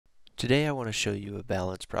Today I want to show you a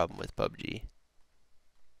balance problem with PUBG.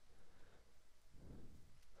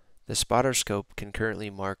 The spotter scope can currently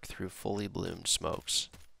mark through fully bloomed smokes.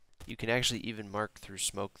 You can actually even mark through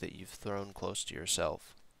smoke that you've thrown close to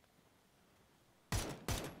yourself.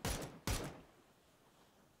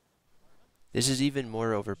 This is even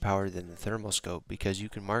more overpowered than the thermal scope because you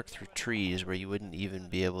can mark through trees where you wouldn't even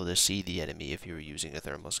be able to see the enemy if you were using a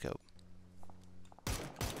thermal scope.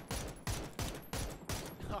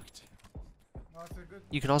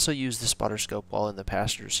 You can also use the spotter scope while in the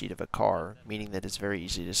passenger seat of a car, meaning that it's very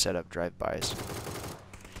easy to set up drive-bys.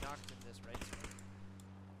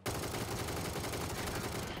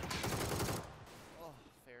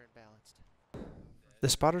 The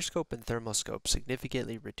spotter scope and thermal scope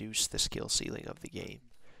significantly reduce the skill ceiling of the game.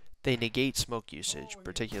 They negate smoke usage,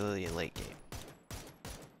 particularly in late game.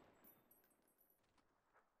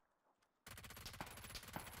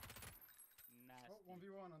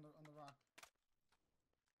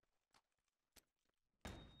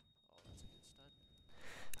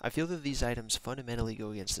 I feel that these items fundamentally go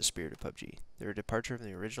against the spirit of PUBG. They're a departure from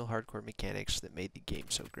the original hardcore mechanics that made the game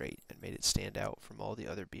so great and made it stand out from all the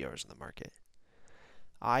other BRs on the market.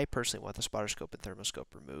 I personally want the spotter scope and thermal scope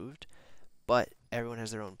removed, but everyone has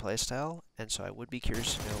their own playstyle, and so I would be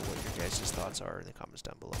curious to know what your guys' thoughts are in the comments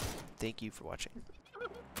down below. Thank you for watching.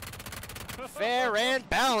 Fair and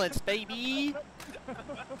balanced, baby!